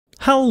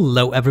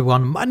Hello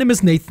everyone, my name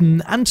is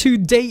Nathan and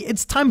today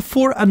it's time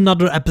for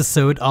another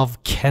episode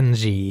of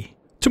Kenshi.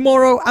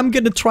 Tomorrow I'm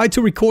gonna try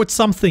to record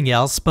something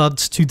else, but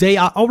today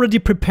I already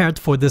prepared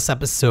for this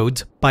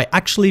episode by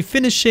actually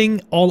finishing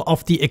all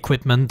of the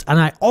equipment, and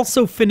I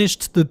also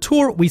finished the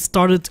tour we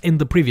started in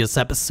the previous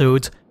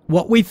episode.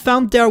 What we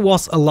found there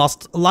was a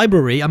lost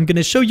library. I'm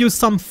gonna show you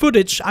some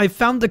footage. I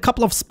found a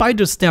couple of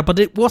spiders there, but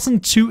it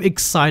wasn't too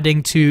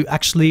exciting to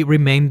actually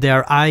remain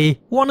there. I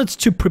wanted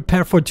to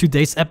prepare for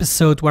today's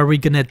episode where we're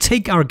gonna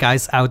take our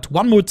guys out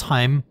one more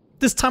time.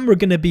 This time we're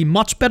gonna be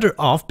much better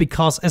off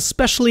because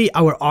especially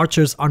our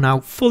archers are now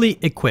fully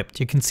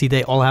equipped. You can see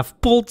they all have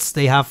bolts,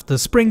 they have the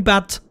spring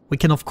bat. We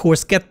can of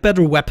course get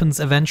better weapons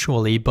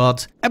eventually,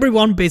 but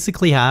everyone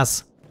basically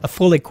has a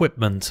full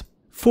equipment.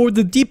 For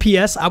the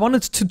DPS, I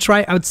wanted to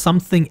try out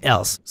something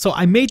else, so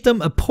I made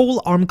them a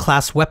pole arm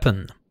class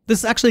weapon.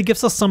 This actually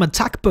gives us some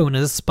attack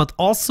bonus, but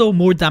also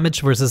more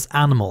damage versus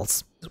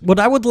animals. What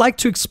I would like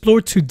to explore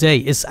today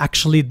is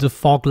actually the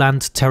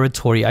Fogland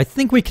territory. I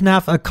think we can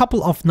have a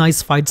couple of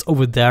nice fights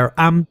over there.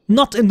 I'm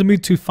not in the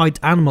mood to fight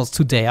animals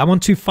today, I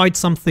want to fight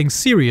something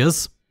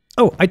serious.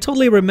 Oh, I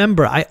totally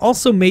remember, I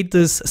also made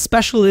this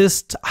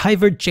specialist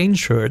Hiver chain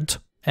shirt,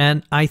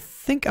 and I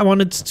think I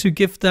wanted to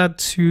give that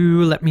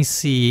to, let me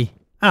see.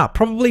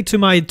 Probably to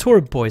my tour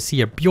boys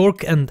here,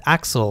 Bjork and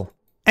Axel.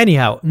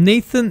 Anyhow,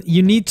 Nathan,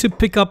 you need to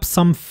pick up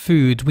some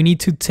food. We need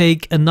to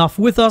take enough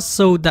with us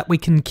so that we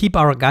can keep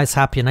our guys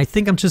happy. And I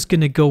think I'm just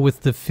gonna go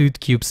with the food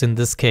cubes in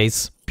this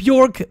case.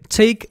 Bjork,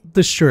 take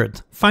the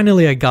shirt.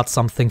 Finally, I got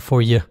something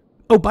for you.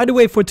 Oh, by the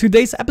way, for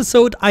today's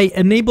episode, I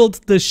enabled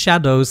the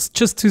shadows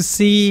just to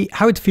see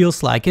how it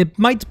feels like. It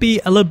might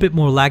be a little bit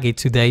more laggy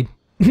today.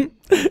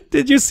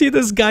 Did you see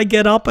this guy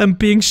get up and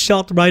being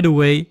shot right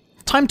away?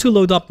 Time to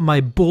load up my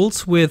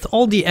bolts with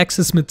all the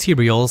excess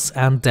materials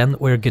and then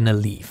we're gonna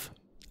leave.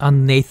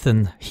 And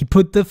Nathan, he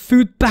put the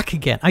food back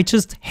again. I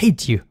just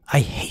hate you. I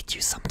hate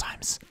you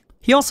sometimes.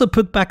 He also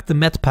put back the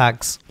med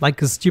packs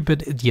like a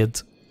stupid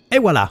idiot. Et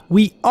voila,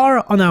 we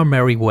are on our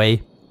merry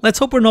way. Let's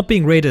hope we're not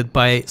being raided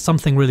by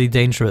something really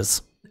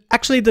dangerous.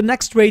 Actually, the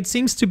next raid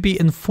seems to be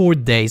in 4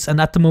 days,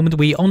 and at the moment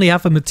we only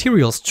have a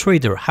materials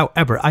trader.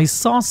 However, I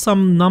saw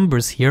some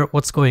numbers here.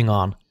 What's going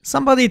on?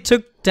 Somebody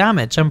took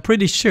damage, I'm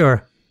pretty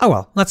sure. Oh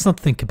well, let's not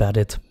think about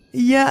it.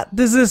 Yeah,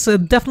 this is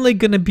definitely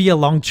gonna be a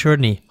long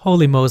journey.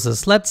 Holy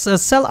Moses. Let's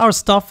sell our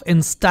stuff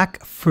in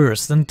stack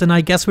first, and then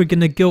I guess we're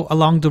gonna go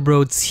along the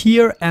roads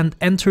here and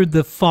enter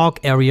the fog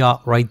area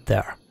right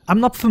there. I'm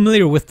not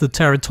familiar with the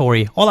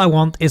territory. All I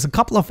want is a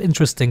couple of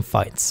interesting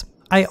fights.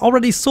 I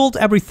already sold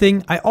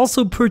everything. I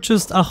also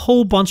purchased a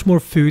whole bunch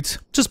more food,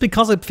 just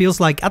because it feels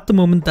like at the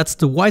moment that's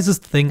the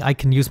wisest thing I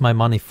can use my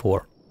money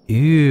for.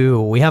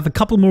 Ew, we have a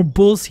couple more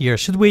bulls here.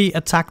 Should we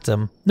attack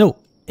them? No.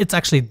 It's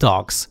actually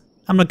dogs.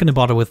 I'm not gonna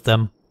bother with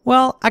them.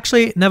 Well,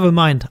 actually, never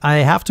mind. I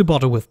have to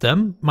bother with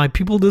them. My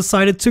people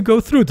decided to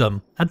go through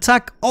them.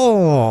 Attack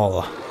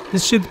all!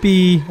 This should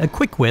be a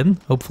quick win,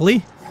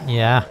 hopefully.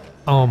 Yeah.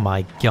 Oh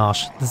my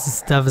gosh, this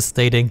is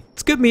devastating.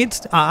 It's good meat.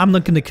 I'm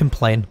not gonna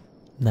complain.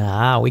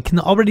 Nah, we can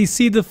already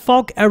see the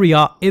fog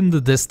area in the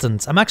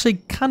distance. I'm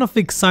actually kind of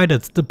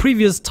excited. The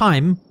previous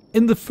time,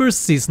 in the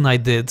first season I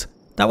did,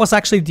 that was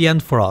actually the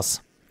end for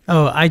us.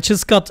 Oh, I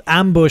just got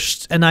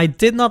ambushed and I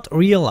did not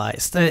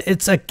realize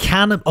it's a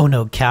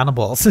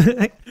cannibals.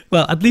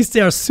 Well, at least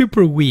they are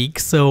super weak,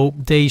 so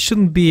they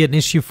shouldn't be an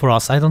issue for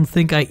us. I don't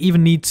think I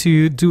even need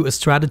to do a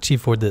strategy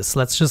for this.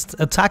 Let's just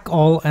attack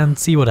all and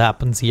see what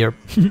happens here.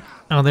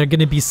 Oh, they're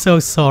gonna be so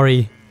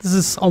sorry. This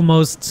is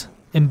almost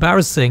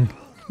embarrassing.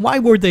 Why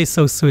were they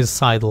so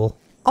suicidal?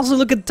 Also,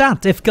 look at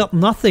that. They've got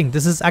nothing.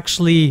 This is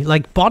actually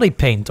like body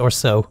paint or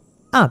so.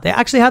 They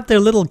actually had their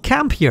little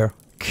camp here.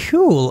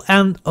 Cool,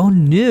 and oh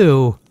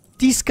no,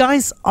 these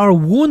guys are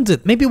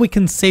wounded. Maybe we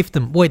can save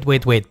them.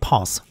 Wait,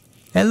 pause.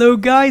 Hello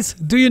guys,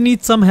 do you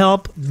need some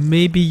help?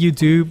 Maybe you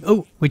do.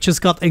 Oh, we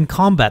just got in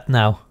combat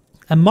now.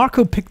 And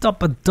Marco picked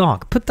up a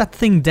dog. Put that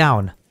thing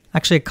down.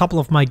 Actually, a couple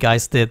of my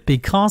guys did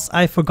because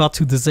I forgot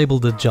to disable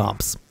the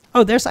jobs.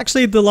 Oh, there's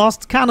actually the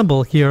last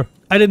cannibal here.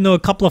 I didn't know a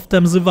couple of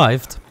them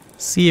survived.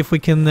 See if we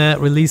can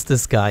release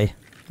this guy.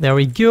 There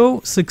we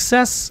go,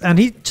 success, and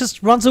he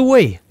just runs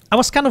away. I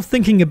was kind of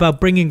thinking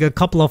about bringing a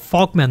couple of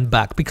FOGMEN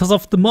back. Because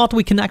of the mod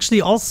we can actually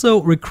also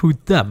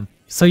recruit them.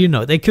 So you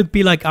know, they could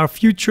be like our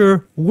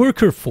future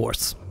worker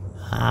force.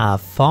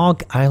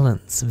 Fog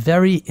Islands.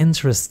 Very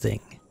interesting.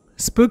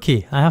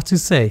 Spooky, I have to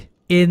say.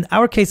 In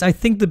our case, I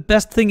think the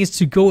best thing is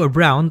to go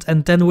around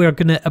and then we're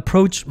gonna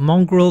approach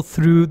Mongrel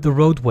through the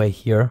roadway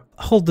here.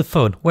 Hold the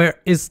phone.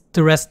 Where is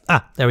the rest?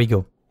 There we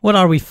go. What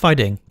are we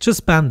fighting?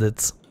 Just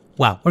bandits.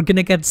 Wow, we're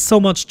gonna get so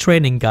much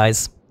training,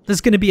 guys. This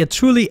is going to be a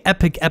truly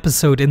epic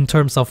episode in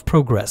terms of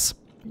progress.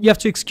 You have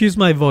to excuse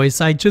my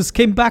voice, I just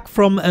came back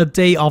from a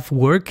day off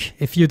work.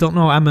 If you don't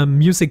know, I'm a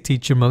music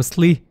teacher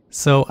mostly.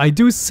 So I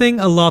do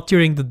sing a lot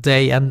during the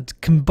day, and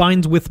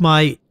combined with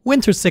my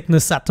winter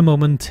sickness at the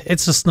moment,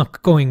 it's just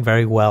not going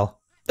very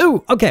well.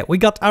 Oh, okay, we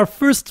got our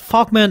first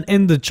FOGMEN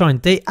in the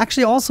joint. They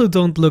actually also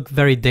don't look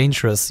very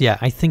dangerous. Yeah,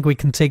 I think we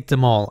can take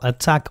them all.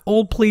 Attack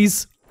all,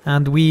 please.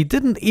 And we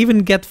didn't even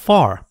get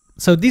far.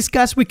 So these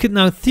guys we could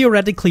now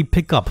theoretically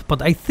pick up,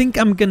 but I think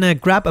I'm gonna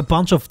grab a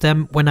bunch of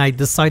them when I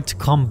decide to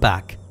come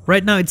back.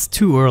 Right now it's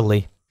too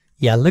early.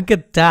 Yeah, look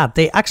at that.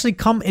 They actually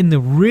come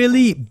in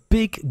really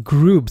big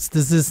groups.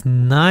 This is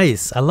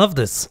nice. I love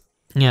this.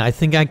 Yeah, I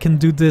think I can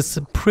do this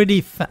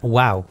pretty fast.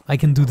 Wow, I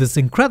can do this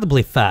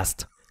incredibly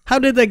fast. How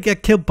did I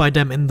get killed by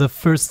them in the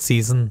first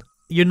season?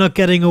 You're not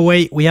getting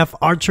away. We have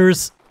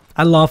archers.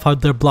 I love how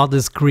their blood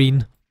is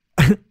green.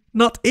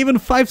 Not even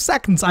 5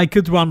 seconds I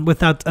could run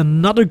without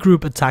another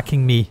group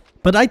attacking me.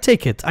 But I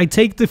take it. I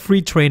take the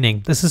free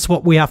training. This is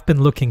what we have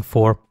been looking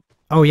for.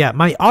 Oh yeah,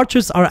 my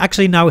archers are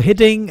actually now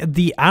hitting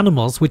the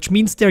animals, which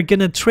means they're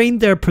gonna train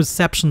their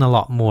perception a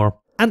lot more.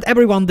 And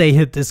everyone they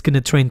hit is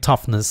gonna train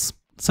toughness.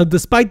 So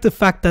despite the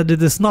fact that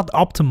it is not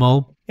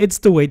optimal, it's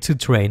the way to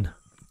train.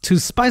 To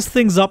spice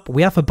things up,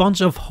 we have a bunch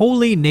of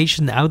holy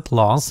nation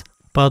outlaws,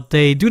 but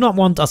they do not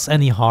want us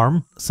any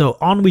harm. So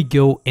on we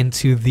go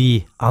into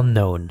the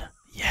unknown.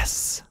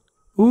 Yes.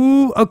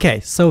 Ooh, okay,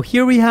 so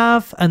here we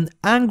have an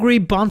angry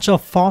bunch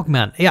of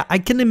fogmen. Yeah, I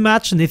can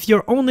imagine if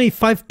you're only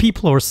 5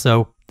 people or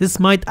so, this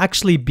might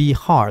actually be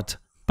hard.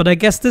 But I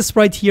guess this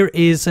right here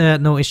is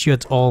no issue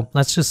at all.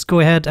 Let's just go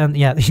ahead and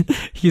yeah,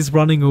 he's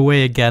running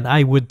away again.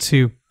 I would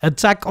too.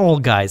 Attack all,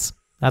 guys.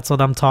 That's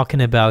what I'm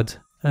talking about.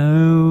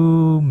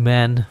 Oh,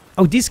 man.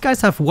 Oh, these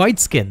guys have white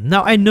skin.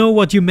 Now I know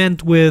what you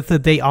meant with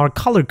they are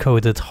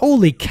color-coded.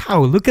 Holy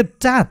cow, look at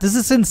that. This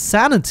is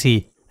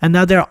insanity. And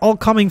now they're all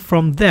coming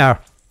from there.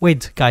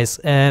 Wait, guys,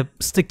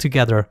 stick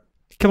together.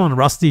 Come on,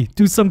 Rusty,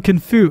 do some kung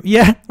fu.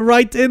 Yeah,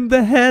 right in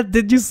the head.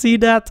 Did you see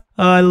that?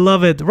 Oh, I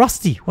love it.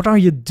 Rusty, what are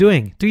you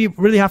doing? Do you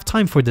really have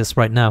time for this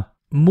right now?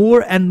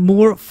 More and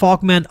more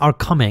fogmen are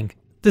coming.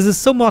 This is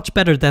so much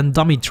better than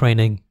dummy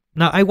training.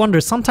 Now, I wonder,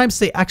 sometimes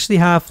they actually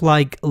have,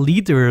 like,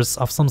 leaders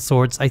of some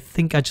sorts. I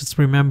think I just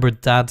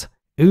remembered that.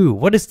 Ooh,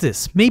 what is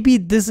this? Maybe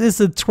this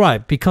is a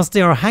tribe, because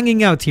they are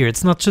hanging out here.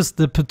 It's not just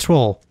the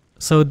patrol.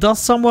 So does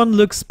someone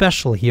look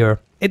special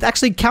here? It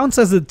actually counts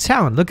as a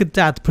town. Look at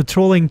that,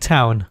 patrolling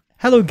town.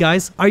 Hello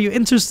guys, are you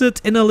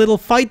interested in a little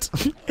fight?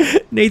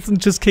 Nathan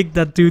just kicked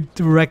that dude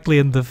directly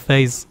in the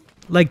face.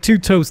 Like 2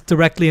 toes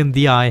directly in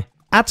the eye.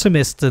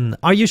 Atomiston,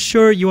 are you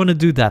sure you want to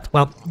do that?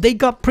 Well, they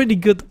got pretty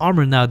good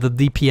armor now, the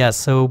DPS,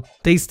 so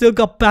they still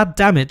got bad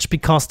damage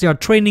because they are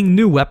training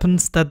new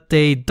weapons that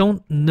they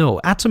don't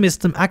know.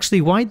 Atomiston,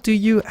 actually, why do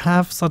you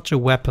have such a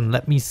weapon?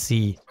 Let me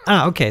see.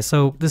 Ah, okay,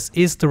 so this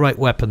is the right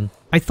weapon.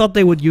 I thought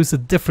they would use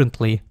it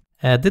differently.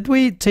 Did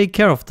we take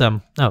care of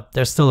them? Oh,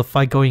 there's still a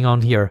fight going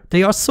on here.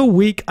 They are so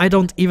weak, I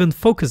don't even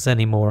focus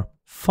anymore.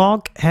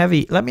 Fog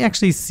heavy. Let me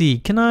actually see.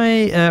 Can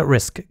I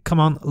risk? Come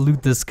on,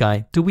 loot this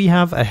guy. Do we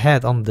have a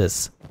head on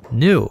this?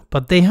 No,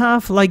 but they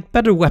have like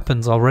better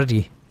weapons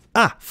already.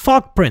 Ah,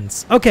 Fog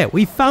Prince. Okay,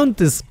 we found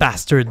this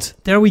bastard.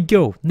 There we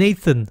go.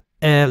 Nathan,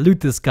 loot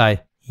this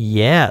guy.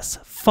 Yes,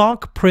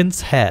 Fog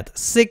Prince head.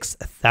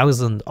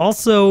 6,000.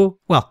 Also,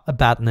 well, a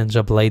bad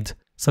ninja blade.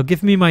 So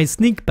give me my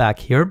sneak back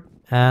here.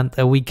 And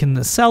we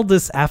can sell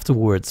this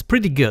afterwards.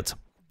 Pretty good.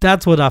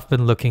 That's what I've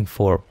been looking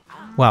for.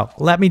 Wow,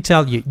 let me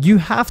tell you, you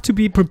have to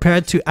be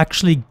prepared to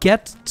actually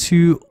get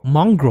to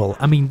Mongrel.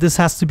 I mean, this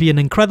has to be an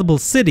incredible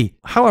city.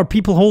 How are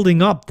people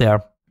holding up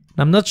there?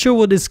 I'm not sure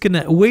what is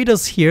gonna await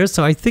us here,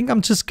 so I think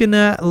I'm just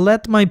gonna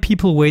let my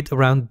people wait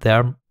around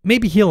there.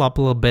 Maybe heal up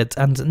a little bit,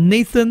 and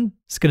Nathan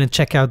is gonna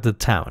check out the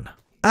town.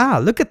 Ah,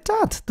 look at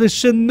that, the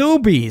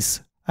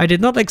shinobis. I did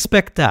not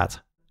expect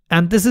that.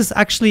 And this is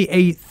actually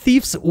a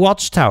thief's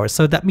watchtower,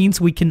 so that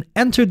means we can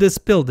enter this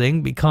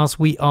building because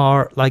we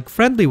are like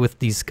friendly with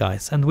these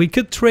guys, and we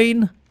could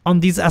train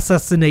on these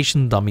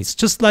assassination dummies,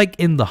 just like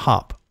in the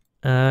hub.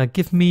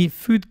 Give me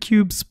food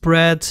cubes,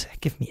 bread,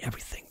 give me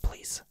everything,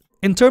 please.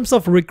 In terms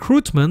of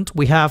recruitment,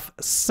 we have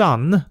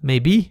Sun,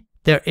 maybe.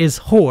 There is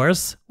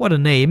Horse, what a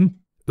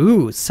name.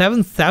 Ooh,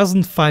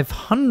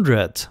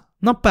 7,500.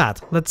 Not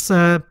bad, let's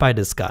buy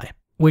this guy.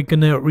 We're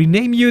gonna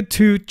rename you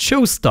to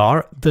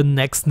Chostar, the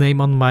next name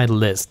on my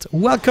list.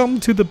 Welcome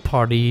to the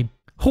party.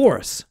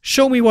 Horse,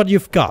 show me what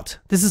you've got.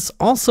 This is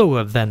also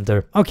a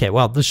vendor. Okay,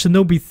 well, the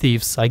shinobi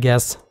thieves, I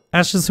guess.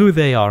 That's just who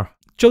they are.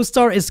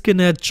 Chostar is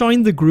gonna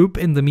join the group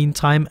in the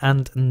meantime,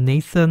 and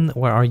Nathan,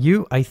 where are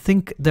you? I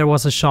think there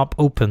was a shop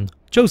open.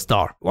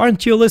 Chostar,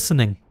 aren't you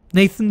listening?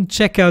 Nathan,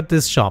 check out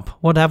this shop.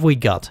 What have we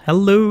got?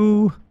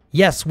 Hello?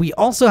 Yes, we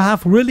also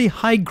have really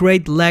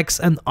high-grade legs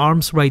and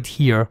arms right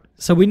here.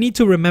 So we need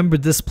to remember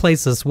this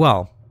place as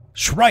well.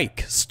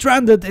 Shrike,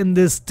 stranded in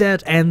this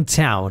dead-end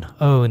town.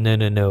 Oh, no,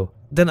 no, no.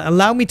 Then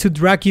allow me to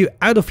drag you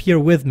out of here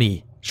with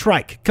me.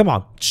 Shrike, come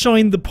on,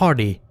 join the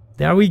party.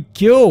 There we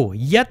go.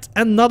 Yet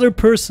another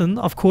person.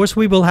 Of course,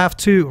 we will have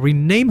to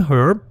rename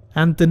her.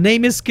 And the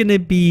name is gonna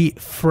be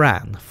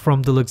Fran,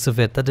 from the looks of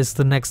it. That is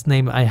the next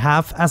name I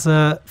have as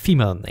a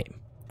female name.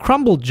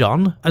 Crumble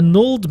John, an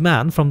old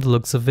man from the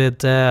looks of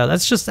it.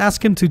 Let's just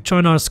ask him to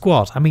join our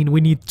squad. I mean,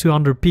 we need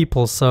 200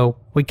 people, so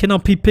we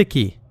cannot be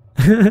picky.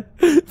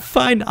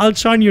 Fine, I'll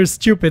join your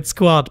stupid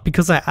squad,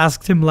 because I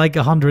asked him like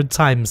 100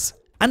 times.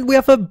 And we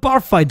have a bar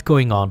fight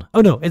going on.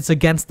 Oh no, it's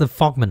against the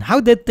Fogmen.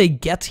 How did they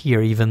get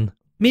here even?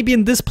 Maybe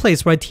in this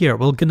place right here,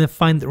 we're gonna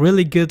find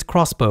really good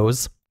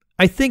crossbows.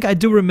 I think I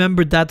do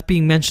remember that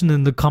being mentioned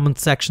in the comment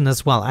section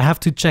as well. I have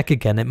to check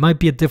again. It might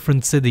be a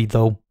different city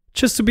though.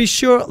 Just to be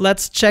sure,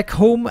 let's check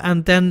home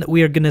and then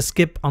we are gonna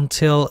skip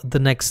until the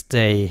next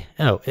day.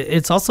 Oh,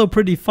 it's also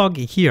pretty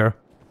foggy here.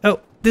 Oh,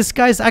 this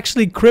guy's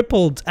actually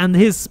crippled and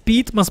his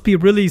speed must be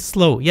really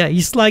slow. Yeah,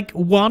 he's like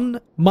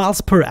 1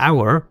 miles per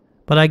hour.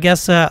 But I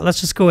guess let's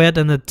just go ahead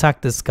and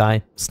attack this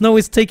guy. Snow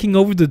is taking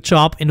over the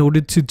job in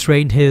order to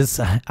train his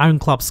Iron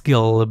Club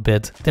skill a little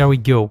bit. There we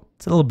go.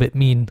 It's a little bit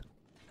mean.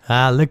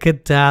 Ah, look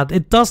at that.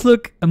 It does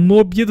look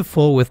more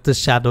beautiful with the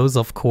shadows,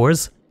 of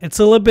course. It's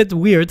a little bit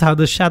weird how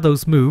the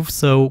shadows move,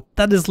 so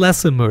that is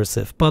less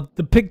immersive. But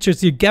the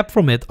pictures you get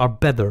from it are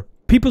better.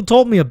 People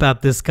told me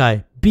about this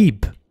guy,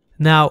 Beep.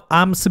 Now,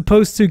 I'm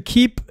supposed to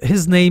keep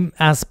his name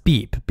as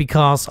Beep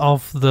because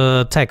of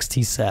the text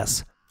he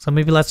says. So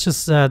maybe let's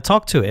just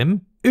talk to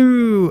him.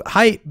 Ooh,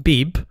 hi,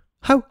 Beep.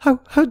 How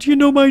do you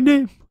know my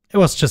name? It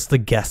was just a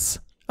guess.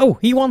 Oh,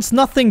 he wants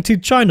nothing to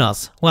join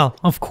us. Well,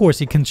 of course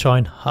you can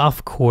join.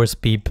 Of course,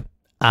 Beep.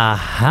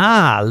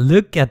 Aha,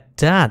 look at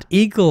that.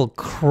 Eagle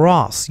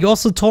Cross. You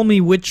also told me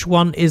which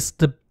one is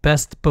the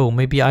best bow.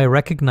 Maybe I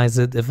recognize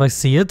it if I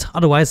see it.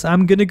 Otherwise,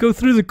 I'm gonna go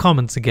through the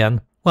comments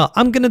again. Well,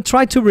 I'm gonna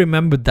try to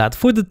remember that.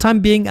 For the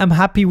time being, I'm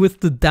happy with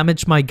the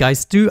damage my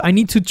guys do. I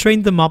need to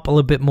train them up a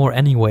little bit more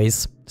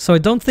anyways. So I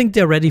don't think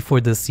they're ready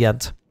for this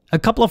yet. A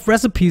couple of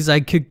recipes I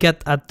could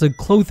get at the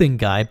clothing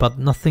guy, but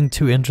nothing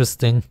too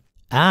interesting.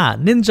 Ah,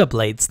 ninja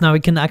blades. Now I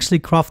can actually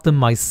craft them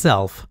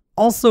myself.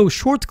 Also,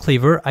 short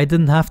cleaver. I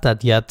didn't have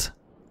that yet.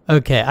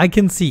 Okay, I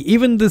can see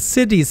even the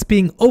city is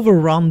being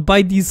overrun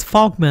by these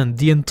fogmen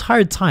the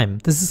entire time.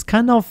 This is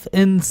kind of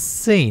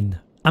insane.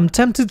 I'm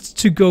tempted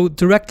to go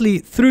directly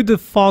through the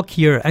fog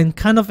here and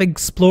kind of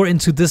explore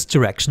into this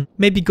direction.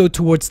 Maybe go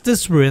towards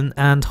this ruin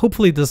and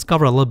hopefully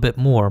discover a little bit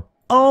more.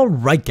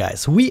 Alright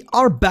guys, we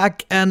are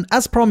back and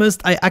as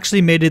promised I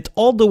actually made it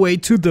all the way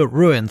to the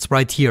ruins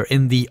right here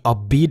in the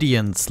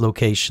Obedience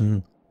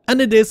location.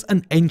 And it is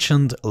an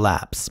ancient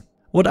labs.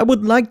 What I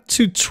would like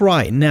to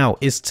try now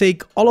is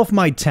take all of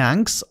my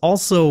tanks,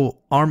 also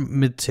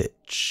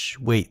Armitage.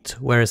 Wait,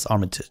 where is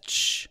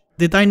Armitage?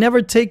 Did I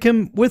never take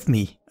him with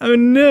me? Oh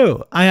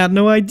no, I had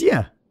no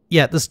idea.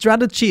 Yeah, the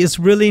strategy is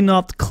really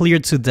not clear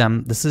to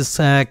them. This is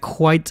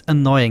quite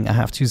annoying, I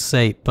have to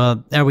say,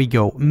 but there we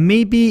go.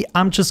 Maybe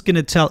I'm just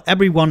gonna tell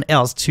everyone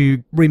else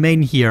to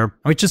remain here.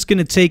 We're just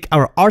gonna take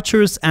our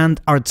archers and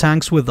our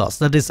tanks with us.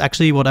 That is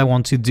actually what I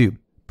want to do.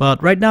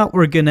 But right now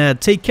we're gonna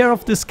take care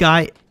of this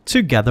guy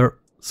together.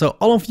 So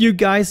all of you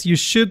guys, you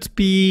should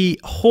be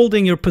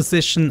holding your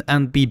position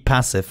and be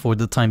passive for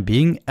the time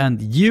being.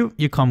 And you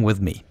come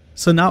with me.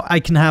 So now I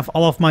can have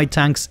all of my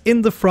tanks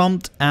in the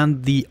front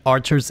and the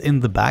archers in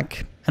the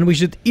back. And we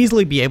should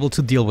easily be able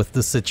to deal with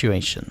this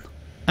situation.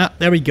 Ah,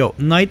 there we go.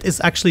 Night is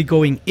actually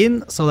going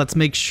in. So let's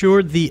make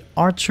sure the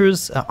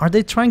archers... are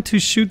they trying to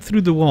shoot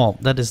through the wall?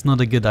 That is not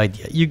a good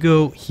idea. You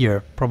go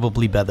here.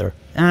 Probably better.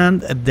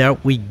 And there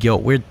we go.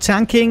 We're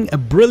tanking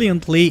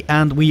brilliantly.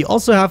 And we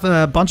also have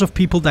a bunch of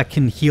people that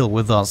can heal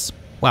with us.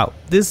 Wow,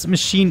 this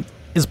machine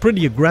is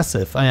pretty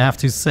aggressive, I have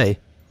to say.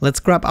 Let's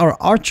grab our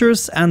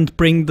archers and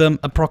bring them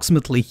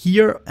approximately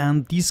here.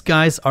 And these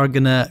guys are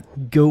gonna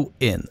go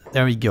in.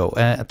 There we go.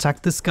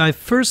 Attack this guy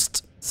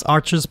first.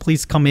 Archers,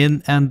 please come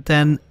in. And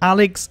then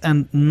Alex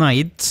and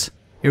Knight,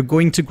 you're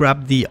going to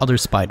grab the other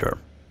spider.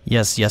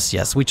 Yes, yes,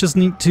 yes. We just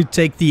need to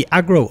take the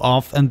aggro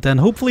off. And then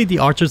hopefully the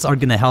archers are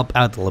gonna help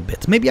out a little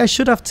bit. Maybe I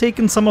should have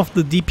taken some of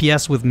the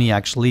DPS with me,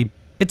 actually.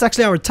 It's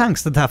actually our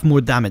tanks that have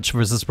more damage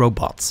versus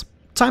robots.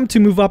 Time to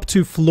move up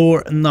to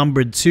floor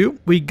number 2.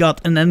 We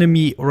got an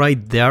enemy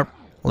right there.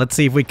 Let's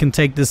see if we can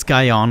take this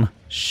guy on.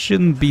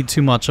 Shouldn't be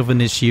too much of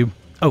an issue.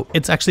 Oh,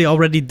 it's actually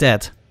already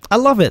dead. I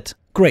love it.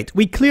 Great,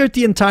 we cleared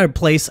the entire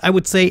place. I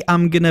would say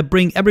I'm gonna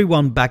bring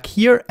everyone back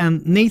here.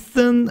 And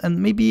Nathan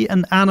and maybe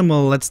an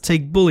animal. Let's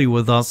take Bully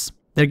with us.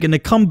 They're gonna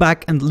come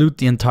back and loot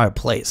the entire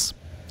place.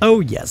 Oh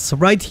yes,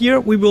 right here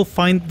we will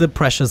find the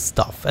precious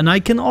stuff. And I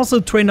can also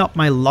train up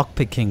my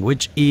lockpicking,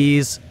 which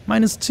is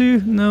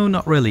 -2. No,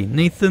 not really.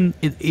 Nathan,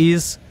 it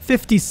is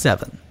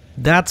 57.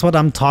 That's what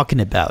I'm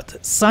talking about.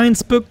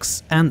 Science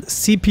books and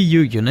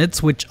CPU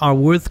units, which are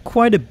worth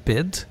quite a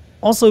bit.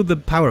 Also the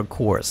power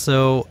core.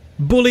 So,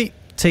 Bully,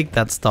 take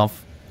that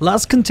stuff.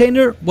 Last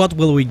container, what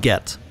will we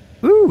get?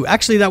 Ooh,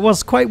 actually that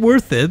was quite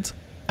worth it.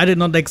 I did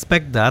not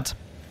expect that.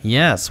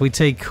 Yes, we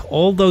take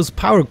all those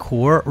power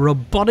core,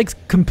 robotics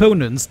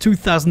components,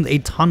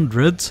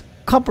 2800,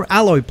 copper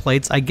alloy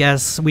plates, I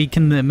guess we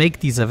can make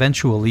these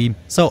eventually.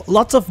 So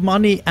lots of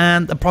money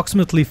and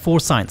approximately 4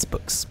 science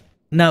books.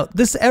 Now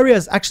this area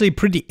is actually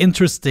pretty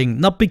interesting,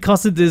 not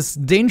because it is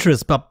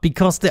dangerous, but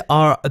because there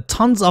are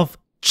tons of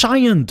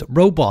giant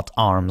robot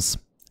arms.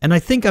 And I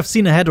think I've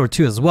seen a head or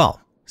two as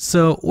well.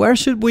 So where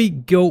should we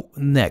go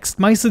next?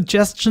 My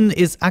suggestion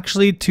is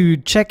actually to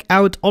check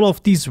out all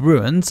of these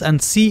ruins and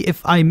see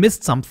if I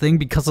missed something,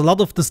 because a lot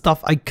of the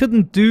stuff I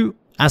couldn't do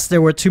as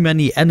there were too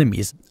many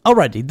enemies.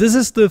 Alrighty, this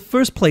is the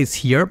first place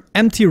here.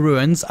 Empty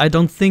ruins. I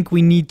don't think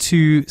we need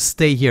to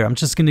stay here. I'm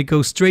just gonna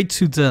go straight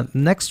to the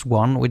next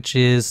one, which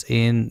is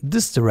in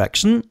this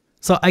direction.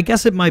 So I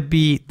guess it might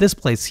be this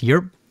place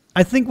here.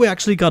 I think we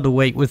actually got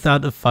away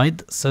without a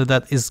fight, so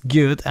that is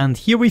good. And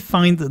here we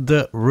find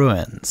the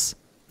ruins.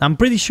 I'm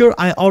pretty sure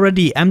I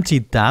already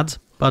emptied that,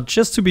 but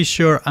just to be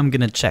sure, I'm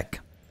gonna check.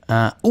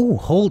 Oh,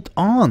 hold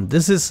on.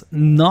 This is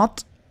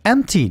not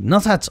empty,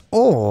 not at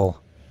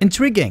all.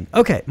 Intriguing.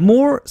 Okay,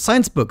 more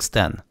science books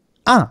then.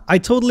 Ah, I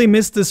totally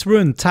missed this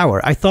ruined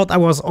tower. I thought I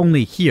was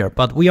only here,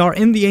 but we are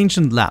in the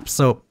ancient lab,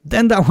 so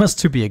then that was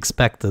to be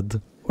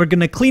expected. We're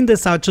gonna clean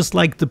this out just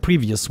like the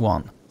previous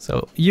one.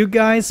 So you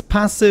guys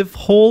passive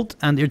hold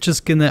and you're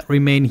just gonna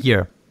remain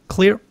here.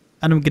 Clear?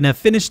 And I'm gonna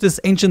finish this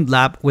ancient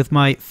lab with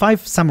my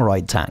 5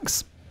 samurai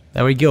tanks.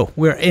 There we go,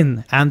 we're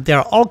in and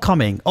they're all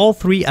coming, all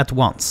 3 at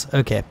once.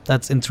 Okay,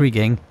 that's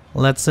intriguing.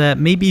 Let's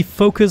maybe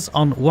focus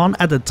on one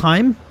at a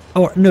time.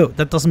 Or no,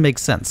 that doesn't make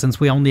sense since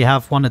we only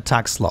have 1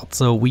 attack slot.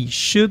 So we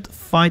should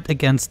fight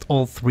against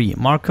all 3.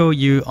 Marco,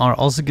 you are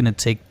also gonna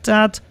take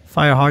that.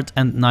 Fireheart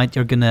and Knight,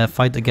 you're gonna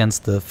fight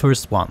against the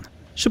first one.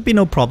 Should be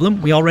no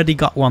problem, we already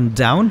got 1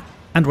 down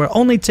and we're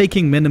only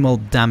taking minimal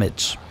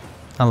damage.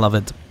 I love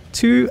it.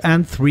 2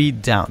 and 3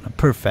 down,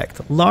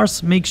 perfect.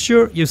 Lars, make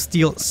sure you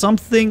steal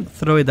something,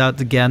 throw it out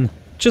again,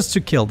 just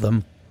to kill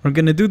them. We're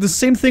gonna do the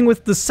same thing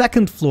with the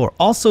second floor,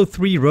 also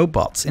 3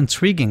 robots.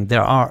 Intriguing,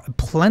 there are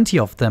plenty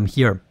of them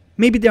here.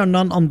 Maybe there are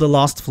none on the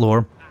last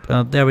floor,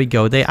 but there we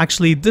go. They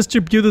actually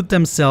distributed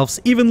themselves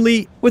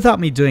evenly without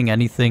me doing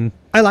anything.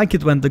 I like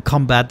it when the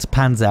combat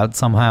pans out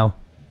somehow.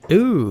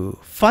 Ooh,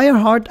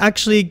 Fireheart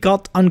actually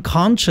got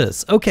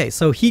unconscious. Okay,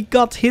 so he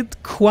got hit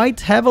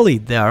quite heavily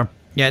there.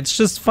 Yeah, it's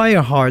just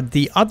Fireheart.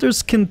 The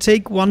others can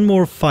take 1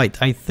 more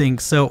fight, I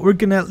think. So we're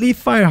gonna leave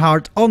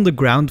Fireheart on the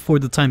ground for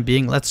the time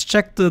being. Let's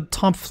check the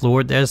top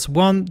floor. There's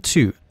 1,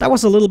 2. That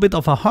was a little bit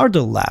of a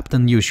harder lap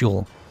than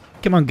usual.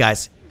 Come on,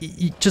 guys.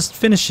 Just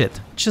finish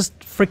it. Just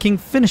freaking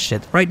finish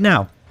it right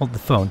now. Hold the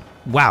phone.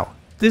 Wow,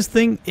 this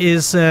thing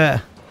is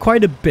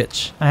quite a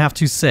bitch, I have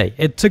to say.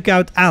 It took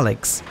out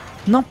Alex.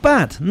 Not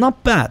bad,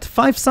 not bad.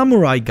 5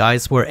 samurai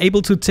guys were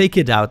able to take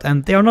it out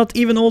and they are not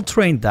even all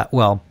trained that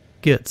well.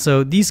 Good,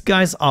 so these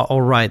guys are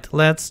alright.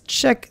 Let's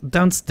check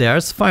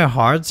downstairs.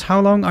 Fireheart, how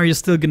long are you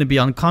still gonna be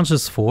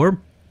unconscious for?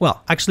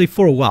 Well, actually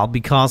for a while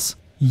because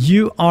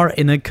you are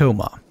in a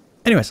coma.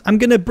 Anyways, I'm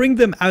gonna bring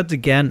them out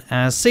again.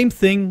 Same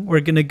thing,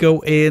 we're gonna go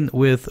in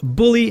with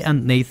Bully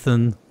and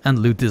Nathan and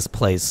loot this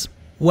place.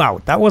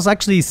 Wow, that was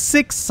actually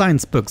 6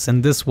 science books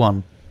in this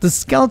one. The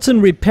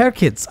skeleton repair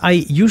kits, I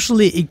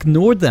usually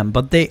ignore them,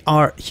 but they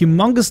are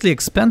humongously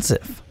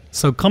expensive.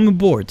 So come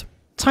aboard.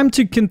 Time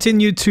to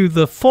continue to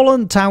the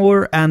Fallen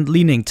Tower and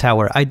Leaning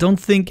Tower. I don't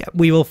think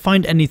we will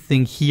find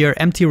anything here.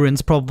 Empty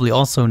ruins probably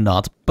also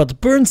not.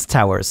 But Burns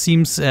Tower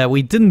seems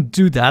we didn't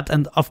do that.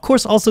 And of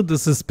course also the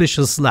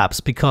Suspicious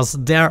Labs, because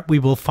there we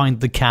will find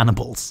the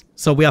cannibals.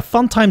 So we have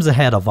fun times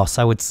ahead of us,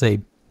 I would say.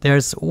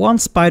 There's 1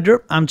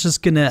 spider. I'm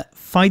just gonna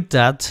fight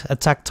that.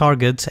 Attack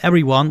target.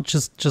 Everyone,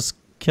 just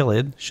kill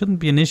it. Shouldn't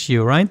be an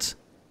issue, right?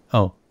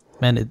 Oh.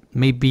 Man, it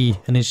may be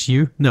an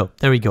issue. No,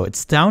 there we go.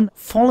 It's down.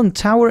 Fallen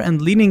Tower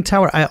and Leaning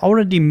Tower. I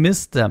already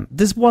missed them.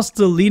 This was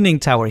the Leaning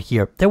Tower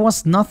here. There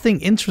was nothing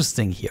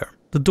interesting here.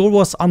 The door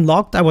was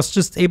unlocked. I was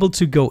just able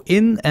to go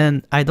in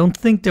and I don't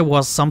think there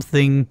was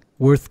something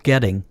worth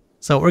getting.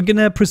 So we're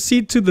gonna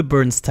proceed to the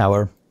Burns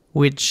Tower,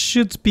 which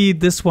should be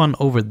this one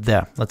over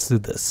there. Let's do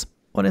this.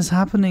 What is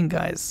happening,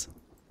 guys?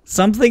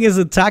 Something is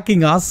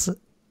attacking us.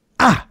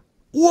 Ah!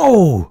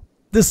 Whoa!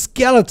 The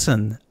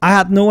skeleton. I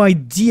had no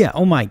idea.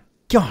 Oh my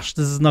gosh,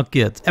 this is not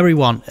good.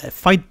 Everyone,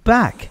 fight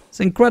back. It's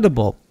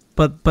incredible.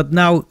 But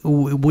now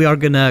we are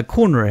gonna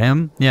corner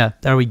him. Yeah,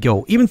 there we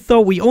go. Even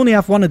though we only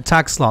have 1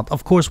 attack slot,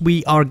 of course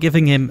we are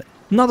giving him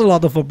not a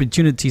lot of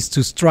opportunities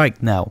to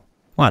strike now.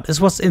 Wow,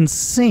 this was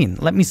insane.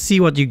 Let me see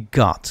what you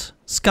got.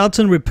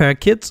 Skeleton repair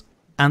kit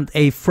and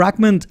a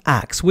fragment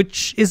axe,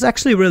 which is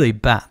actually really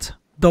bad.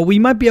 Though we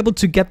might be able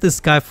to get this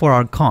guy for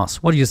our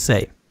cause. What do you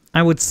say?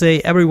 I would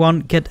say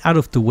everyone get out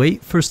of the way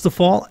first of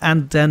all,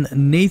 and then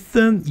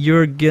Nathan,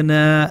 you're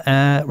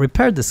gonna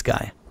repair this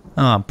guy.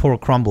 Ah, poor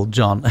Crumble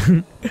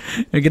John.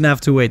 You're gonna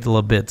have to wait a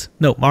little bit.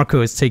 No,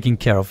 Marco is taking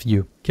care of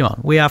you. Come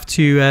on, we have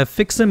to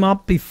fix him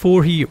up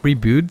before he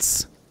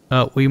reboots.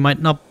 We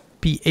might not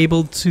be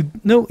able to...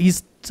 No,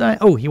 he's dying.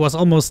 Oh, he was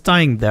almost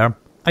dying there.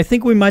 I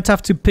think we might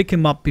have to pick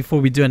him up before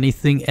we do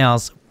anything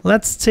else.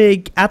 Let's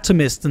take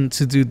Atomiston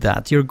to do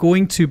that. You're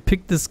going to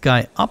pick this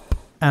guy up.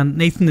 And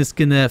Nathan is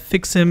gonna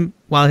fix him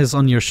while he's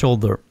on your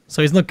shoulder.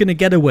 So he's not gonna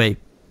get away.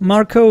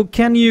 Marco,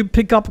 can you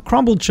pick up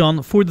Crumble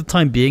John for the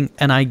time being?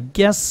 And I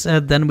guess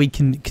then we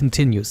can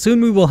continue.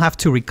 Soon we will have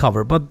to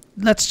recover, but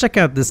let's check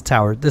out this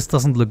tower. This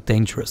doesn't look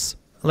dangerous.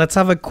 Let's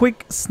have a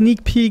quick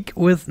sneak peek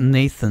with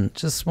Nathan.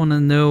 Just wanna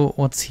know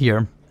what's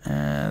here.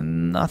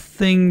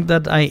 Nothing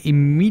that I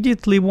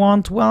immediately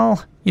want.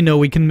 Well, you know,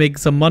 we can make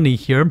some money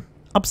here.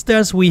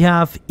 Upstairs we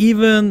have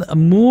even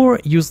more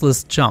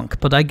useless junk,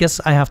 but I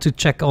guess I have to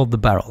check all the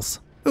barrels.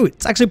 Ooh,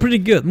 it's actually pretty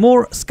good.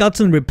 More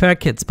skeleton repair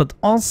kits, but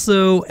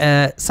also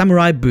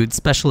samurai boots,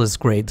 specialist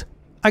grade.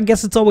 I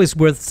guess it's always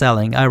worth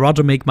selling. I'd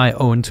rather make my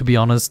own, to be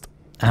honest.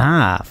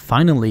 Ah,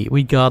 finally,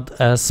 we got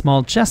a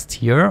small chest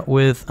here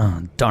with...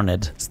 Oh, darn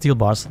it. Steel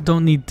bars.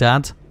 Don't need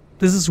that.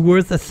 This is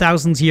worth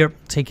 1,000 here.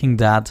 Taking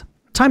that.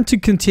 Time to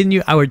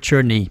continue our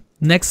journey.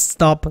 Next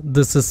stop,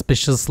 the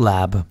suspicious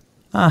lab.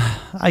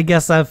 I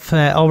guess I've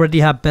already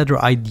had better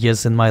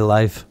ideas in my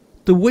life.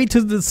 The way to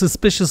the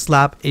suspicious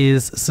lab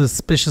is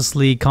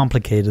suspiciously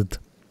complicated.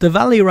 The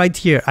valley right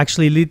here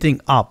actually leading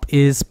up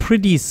is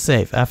pretty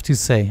safe, I have to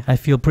say. I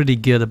feel pretty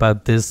good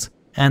about this.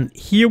 And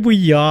here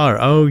we are.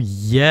 Oh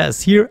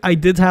yes, here I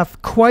did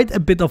have quite a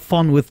bit of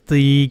fun with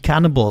the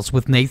cannibals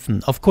with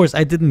Nathan. Of course,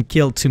 I didn't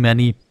kill too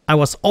many. I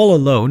was all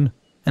alone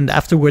and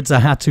afterwards I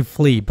had to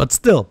flee. But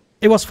still,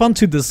 it was fun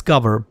to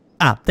discover.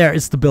 Ah, there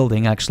is the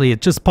building actually.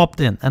 It just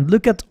popped in. And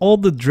look at all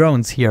the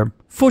drones here.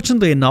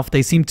 Fortunately enough,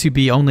 they seem to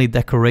be only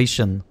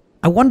decoration.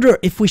 I wonder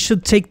if we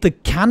should take the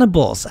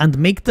cannibals and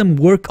make them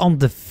work on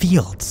the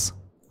fields.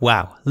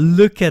 Wow,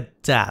 look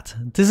at that.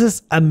 This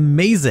is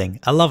amazing.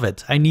 I love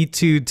it. I need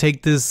to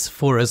take this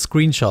for a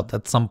screenshot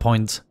at some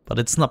point, but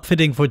it's not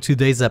fitting for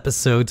today's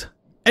episode.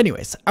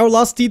 Anyways, our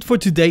last deed for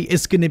today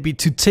is gonna be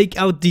to take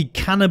out the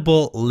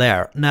cannibal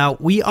lair. Now,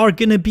 we are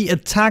gonna be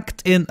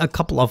attacked in a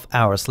couple of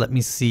hours. Let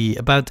me see,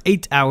 about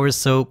 8 hours,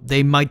 so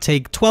they might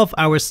take 12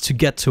 hours to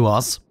get to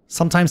us.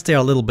 Sometimes they're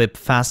a little bit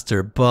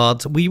faster,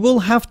 but we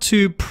will have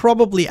to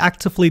probably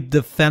actively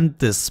defend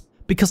this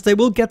because they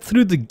will get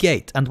through the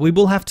gate and we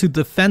will have to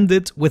defend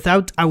it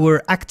without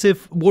our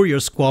active warrior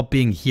squad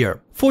being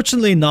here.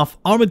 Fortunately enough,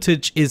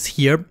 Armitage is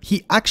here.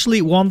 He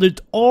actually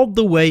wandered all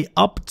the way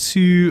up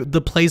to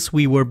the place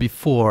we were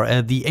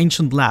before, the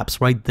ancient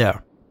labs right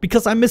there.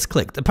 Because I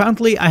misclicked.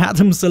 Apparently I had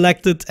him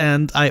selected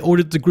and I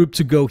ordered the group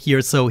to go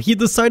here, so he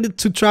decided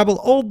to travel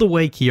all the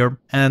way here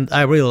and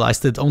I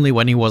realized it only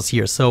when he was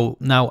here, so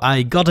now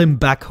I got him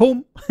back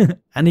home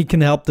and he can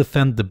help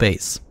defend the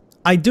base.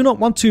 I do not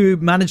want to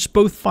manage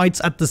both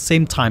fights at the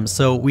same time,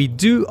 so we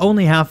do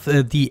only have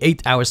the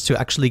 8 hours to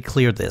actually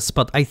clear this,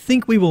 but I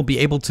think we will be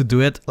able to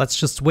do it. Let's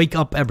just wake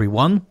up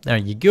everyone. There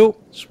you go.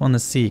 Just want to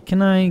see,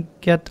 can I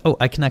get... Oh,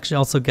 I can actually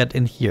also get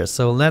in here,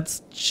 so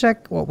let's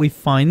check what we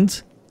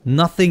find.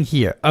 Nothing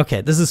here.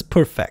 Okay, this is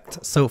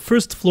perfect. So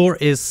first floor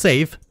is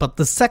safe, but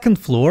the second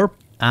floor...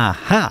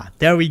 Aha,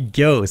 there we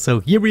go.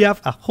 So here we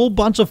have a whole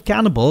bunch of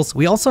cannibals.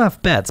 We also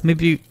have beds.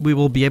 Maybe we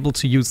will be able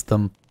to use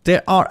them.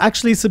 There are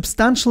actually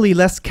substantially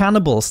less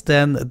cannibals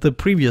than the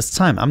previous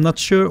time. I'm not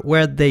sure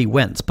where they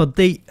went, but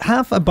they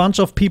have a bunch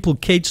of people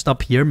caged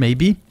up here,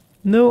 maybe.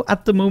 No,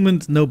 at the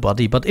moment,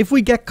 nobody. But if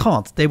we get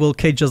caught, they will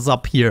cage us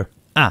up here.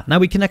 Ah, now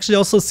we can actually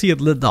also see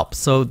it lit up.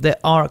 So there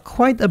are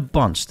quite a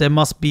bunch. There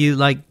must be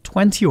like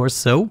 20 or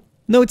so.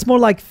 No, it's more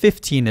like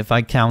 15 if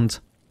I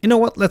count. You know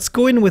what? Let's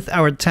go in with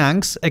our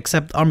tanks,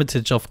 except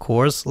Armitage, of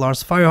course,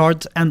 Lars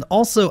Fireheart, and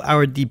also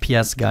our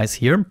DPS guys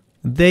here.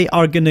 They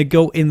are gonna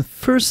go in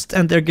first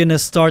and they're gonna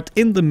start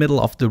in the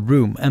middle of the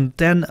room. And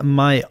then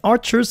my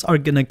archers are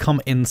gonna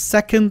come in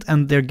second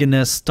and they're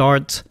gonna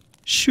start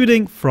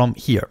shooting from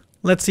here.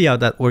 Let's see how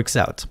that works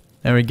out.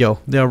 There we go.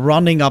 They're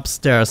running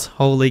upstairs.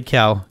 Holy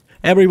cow.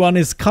 Everyone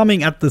is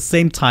coming at the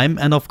same time,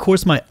 and of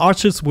course my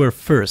archers were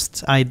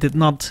first. I did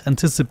not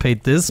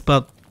anticipate this,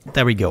 but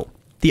there we go.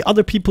 The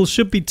other people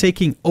should be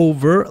taking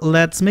over.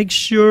 Let's make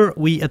sure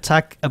we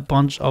attack a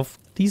bunch of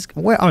these.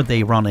 Where are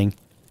they running?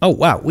 Oh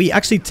wow, we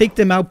actually take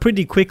them out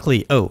pretty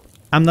quickly. Oh,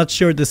 I'm not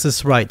sure this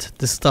is right.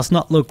 This does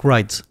not look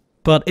right.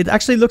 But it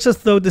actually looks as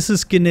though this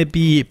is gonna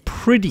be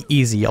pretty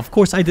easy. Of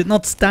course, I did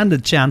not stand a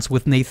chance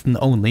with Nathan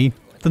only.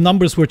 The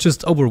numbers were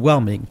just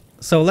overwhelming.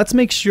 So let's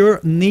make sure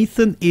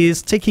Nathan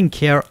is taking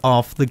care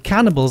of the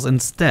cannibals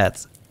instead.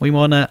 We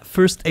wanna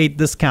first aid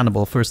this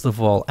cannibal first of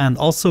all, and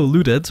also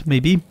loot it,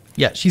 maybe.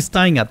 Yeah, she's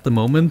dying at the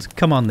moment.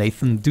 Come on,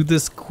 Nathan, do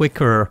this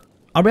quicker.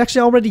 Are we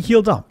actually already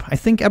healed up? I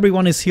think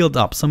everyone is healed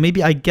up, so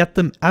maybe I get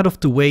them out of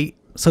the way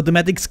so the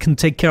medics can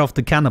take care of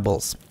the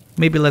cannibals.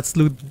 Maybe let's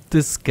loot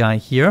this guy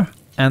here,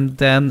 and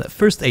then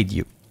first aid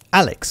you.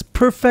 Alex,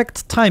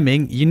 perfect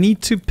timing. You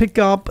need to pick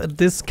up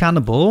this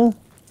cannibal.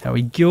 There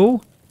we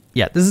go.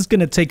 Yeah, this is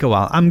gonna take a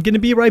while. I'm gonna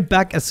be right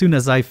back as soon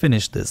as I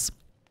finish this.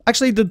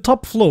 Actually, the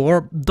top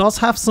floor does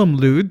have some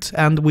loot,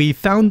 and we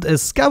found a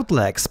scout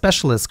leg,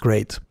 specialist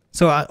grade.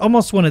 So I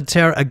almost want to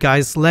tear a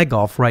guy's leg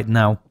off right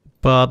now,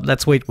 but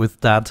let's wait with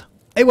that.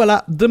 Et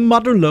voila, the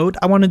mother load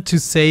I wanted to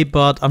say,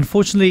 but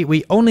unfortunately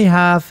we only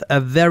have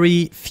a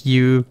very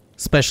few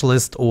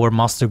specialist or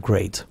master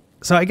grade.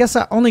 So I guess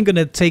I'm only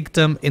gonna take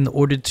them in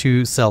order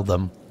to sell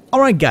them.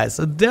 Alright guys,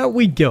 there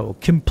we go,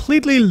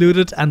 completely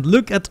looted, and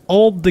look at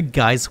all the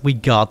guys we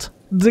got.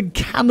 The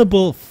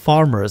cannibal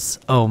farmers.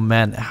 Oh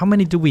man, how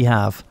many do we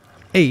have?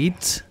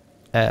 8.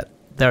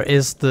 There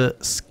is the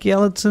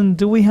skeleton.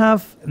 Do we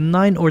have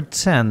 9 or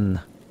 10?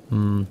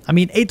 I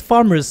mean, 8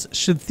 farmers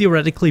should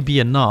theoretically be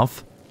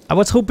enough. I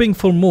was hoping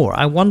for more.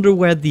 I wonder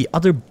where the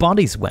other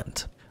bodies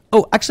went.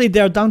 Oh, actually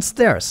they're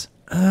downstairs.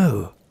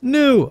 Oh,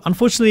 No,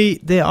 unfortunately,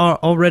 they are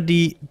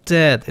already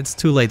dead. It's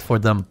too late for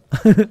them.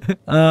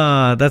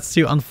 That's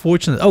too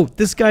unfortunate. Oh,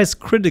 this guy's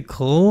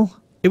critical.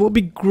 It would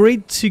be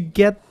great to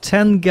get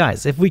 10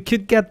 guys. If we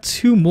could get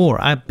 2 more,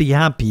 I'd be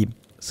happy.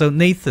 So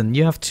Nathan,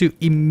 you have to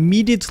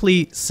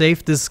immediately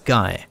save this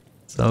guy.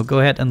 So go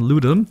ahead and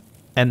loot him.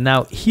 And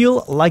now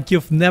heal like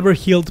you've never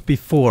healed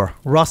before.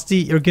 Rusty,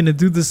 you're gonna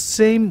do the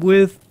same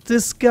with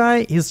this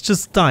guy. He's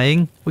just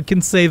dying. We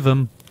can save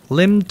him.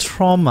 Limb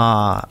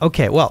trauma.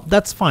 Okay, well,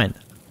 that's fine.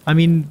 I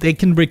mean, they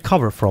can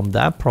recover from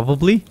that,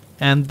 probably.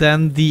 And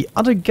then the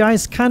other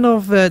guy's kind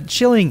of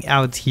chilling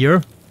out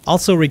here.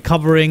 Also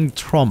recovering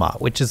trauma,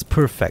 which is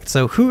perfect.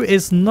 So who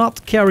is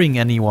not carrying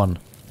anyone?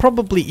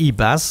 Probably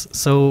Ebas.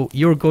 So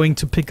you're going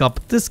to pick up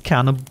this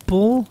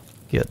cannibal.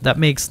 Good, that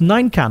makes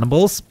 9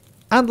 cannibals.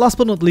 And last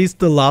but not least,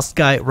 the last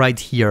guy right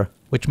here,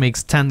 which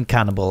makes 10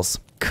 cannibals.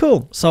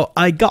 Cool, so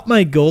I got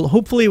my goal.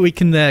 Hopefully we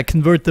can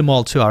convert them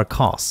all to our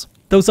cause.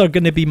 Those are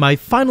going to be my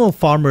final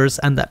farmers,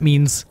 and that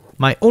means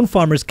my own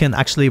farmers can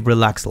actually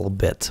relax a little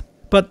bit.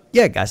 But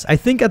yeah, guys, I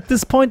think at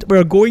this point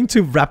we're going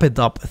to wrap it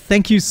up.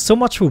 Thank you so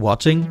much for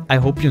watching. I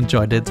hope you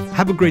enjoyed it.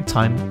 Have a great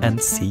time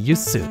and see you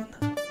soon.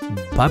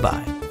 Bye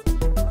bye.